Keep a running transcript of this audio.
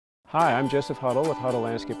Hi, I'm Joseph Huddle with Huddle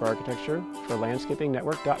Landscape Architecture for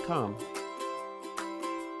landscapingnetwork.com.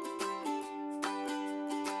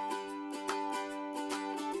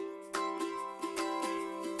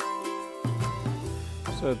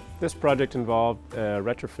 So this project involved a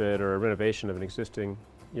retrofit or a renovation of an existing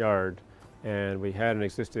yard, and we had an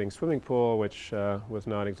existing swimming pool which was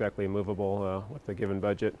not exactly movable with the given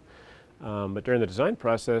budget. But during the design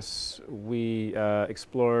process, we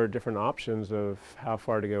explored different options of how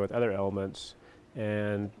far to go with other elements.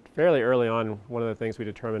 And fairly early on, one of the things we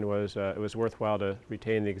determined was it was worthwhile to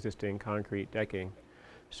retain the existing concrete decking.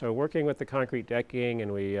 So working with the concrete decking,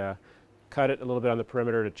 and we cut it a little bit on the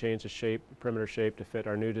perimeter to change the shape, perimeter shape to fit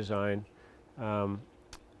our new design.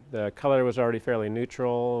 The color was already fairly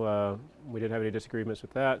neutral. We didn't have any disagreements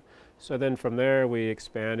with that. So then from there, we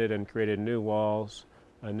expanded and created new walls,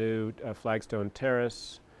 a new flagstone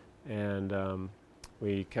terrace, and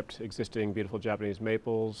we kept existing beautiful Japanese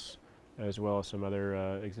maples, as well as some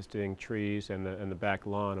other existing trees and the back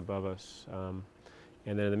lawn above us. And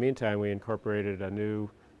then in the meantime, we incorporated a new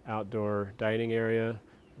outdoor dining area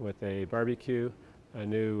with a barbecue, a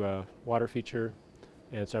new water feature,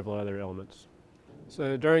 and several other elements.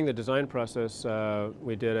 So during the design process,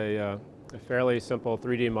 we did a fairly simple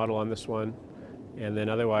 3D model on this one, and then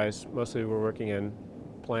otherwise, mostly we're working in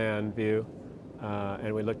plan view,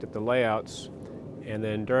 and we looked at the layouts. And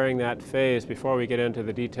then during that phase, before we get into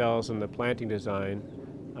the details and the planting design,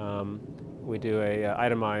 we do a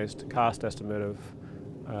itemized cost estimate of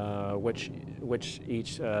which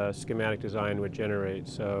each schematic design would generate.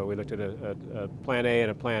 So we looked at a plan A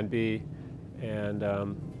and a plan B, and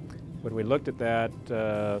when we looked at that,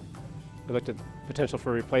 we looked at potential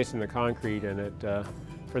for replacing the concrete, and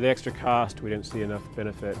for the extra cost, we didn't see enough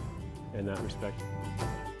benefit in that respect.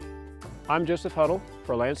 I'm Joseph Huddle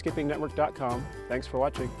for landscapingnetwork.com. Thanks for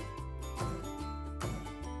watching.